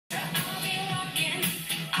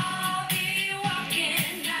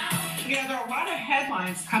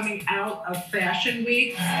headlines coming out of Fashion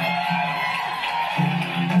Week.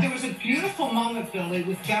 There was a beautiful moment, Billy,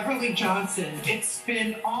 with Beverly Johnson. It's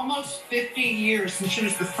been almost 50 years since she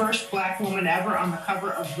was the first black woman ever on the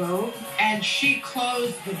cover of Vogue, and she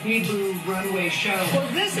closed the Beboo runway show. Well,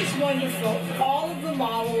 this is wonderful. All of the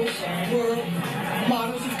models were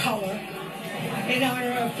models of color in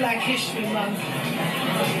honor of Black History Month.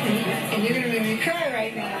 And you're going to make me cry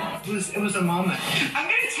right now. It was a moment. I'm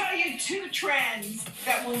going to tell you 2 trends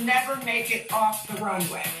that will never make it off the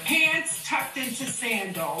runway. Pants tucked into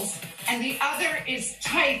sandals, and the other is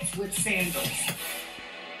tights with sandals.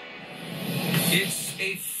 It's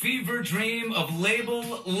a fever dream of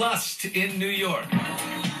label lust in New York.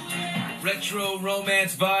 Retro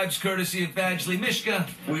romance vibes courtesy of Badgley Mischka.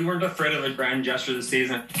 We weren't afraid of a grand gesture this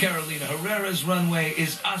season. Carolina Herrera's runway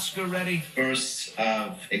is Oscar ready. Bursts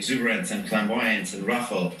of exuberance and flamboyance and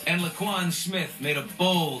ruffle. And Laquan Smith made a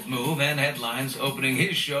bold move and headlines, opening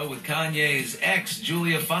his show with Kanye's ex,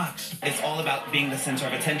 Julia Fox. It's all about being the center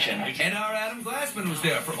of attention. And our Adam Glassman was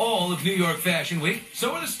there for all of New York Fashion Week.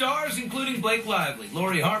 So were the stars, including Blake Lively,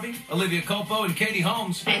 Lori Harvey, Olivia Culpo, and Katie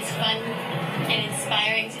Holmes. It's fun and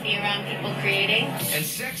inspiring to be around people creating. And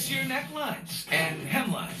sexier necklines and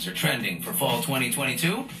hemlines are trending for fall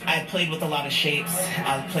 2022. I played with a lot of shapes.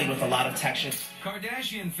 I played with a lot of textures.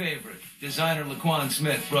 Kardashian favorite, designer Laquan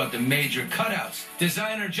Smith brought the major cutouts.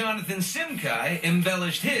 Designer Jonathan Simkai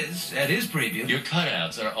embellished his at his preview. Your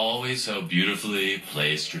cutouts are always so beautifully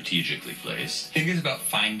placed, strategically placed. I think it's about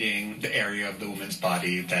finding the area of the woman's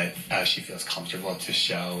body that she feels comfortable to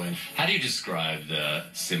show. And how do you describe the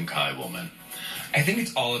Simkai woman? I think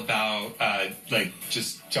it's all about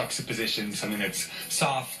just juxtaposition, something that's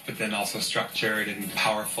soft but then also structured and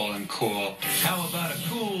powerful and cool. How about a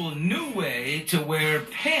cool new way to wear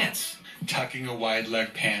pants? Tucking a wide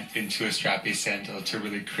leg pant into a strappy sandal to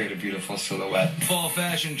really create a beautiful silhouette. Fall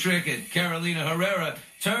fashion trick at Carolina Herrera.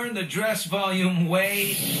 Turn the dress volume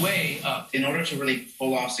way, way up. In order to really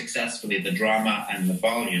pull off successfully the drama and the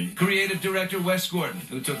volume. Creative director Wes Gordon,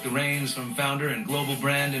 who took the reins from founder and global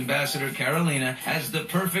brand ambassador Carolina, has the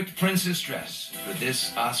perfect princess dress for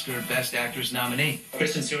this Oscar Best Actress nominee.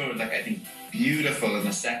 Kristen Stewart was, I think, beautiful in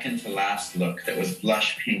the second to last look that was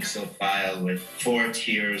blush pink silk file with 4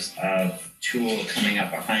 tiers of tulle coming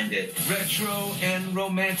up behind it. Retro and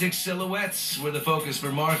romantic silhouettes were the focus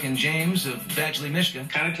for Mark and James of Badgley Mischka.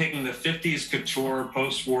 Kind of taking the 50s couture,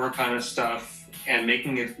 post-war kind of stuff and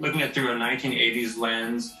looking at it through a 1980s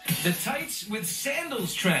lens. The tights with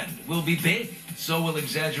sandals trend will be big. So will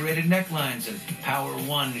exaggerated necklines and Power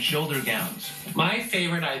One shoulder gowns. My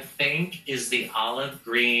favorite, I think, is the olive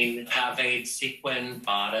green pave sequin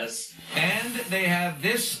bodice. And they have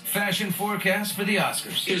this fashion forecast for the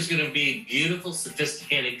Oscars. There's going to be beautiful,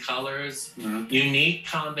 sophisticated colors, unique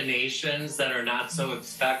combinations that are not so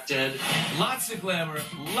expected. Lots of glamour,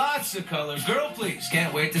 lots of color. Girl, please,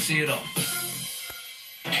 can't wait to see it all.